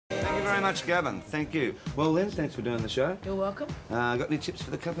very much, Gavin. Thank you. Well, Lynn, thanks for doing the show. You're welcome. Got any tips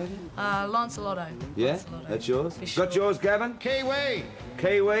for the cup, have you? Lancelotto. Yeah? Lancelotto. That's yours? For sure. Got yours, Gavin? Kiwi.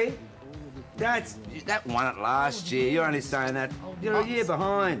 Kiwi? That won it last year. You're only saying that. You're a year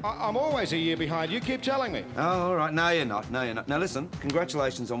behind. I'm always a year behind. You keep telling me. Oh, all right. No, you're not. No, you're not. Now, listen,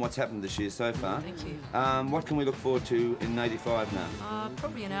 congratulations on what's happened this year so far. Thank you. What can we look forward to in 85 now?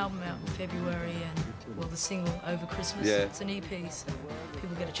 Probably an album out in February and, well, the single over Christmas. Yeah. It's an EP, so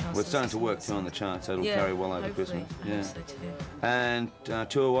people get a chance We're starting to work too on the chart, so it'll carry well over hopefully. Christmas. I Yeah. hope so too. And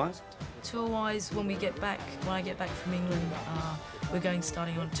tour-wise? Tour-wise, when I get back from England, we're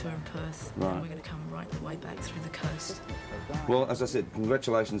starting on tour in Perth. Right. And we're going to come right the way back through the coast. Well, as I said,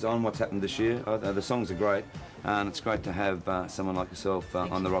 congratulations on what's happened this year. The songs are great, and it's great to have someone like yourself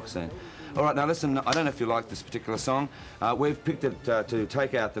on the rock scene. All right, now listen, I don't know if you like this particular song. We've picked it to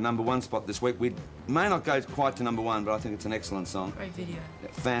take out the #1 spot this week. We may not go quite to #1, but I think it's an excellent song. Great video.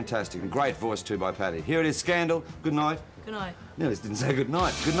 Yeah, fantastic, and great voice too by Paddy. Here it is, Scandal. Good night. Good night. No, this didn't say good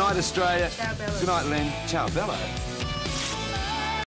night. Good night, Australia. Ciao, Bella. Good night, Lynn. Ciao, Bella.